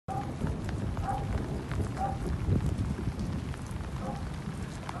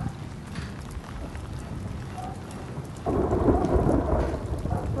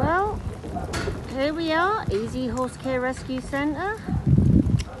we are, Easy Horse Care Rescue Centre.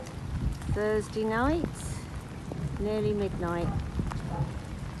 Thursday night, nearly midnight.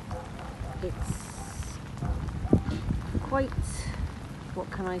 It's quite,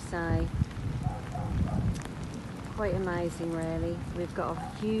 what can I say, quite amazing really. We've got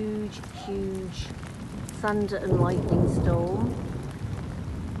a huge thunder and lightning storm,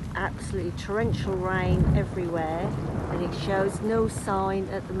 absolutely torrential rain everywhere, and it shows no sign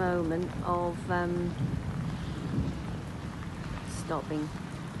at the moment of stopping.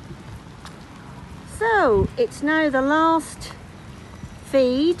 So it's now the last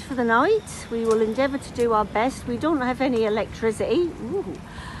feed for the night. We will endeavour to do our best. We don't have any electricity,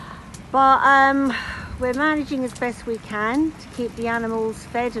 but we're managing as best we can to keep the animals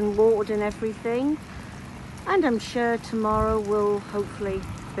fed and watered and everything, and I'm sure tomorrow will hopefully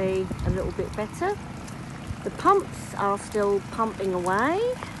be a little bit better. The pumps are still pumping away.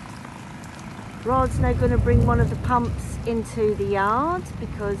 Rod's now going to bring one of the pumps into the yard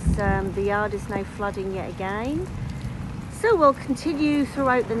because the yard is now flooding yet again. So we'll continue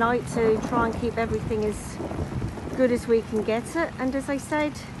throughout the night to try and keep everything as good as we can get it. And as I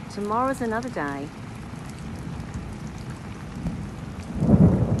said, tomorrow's another day.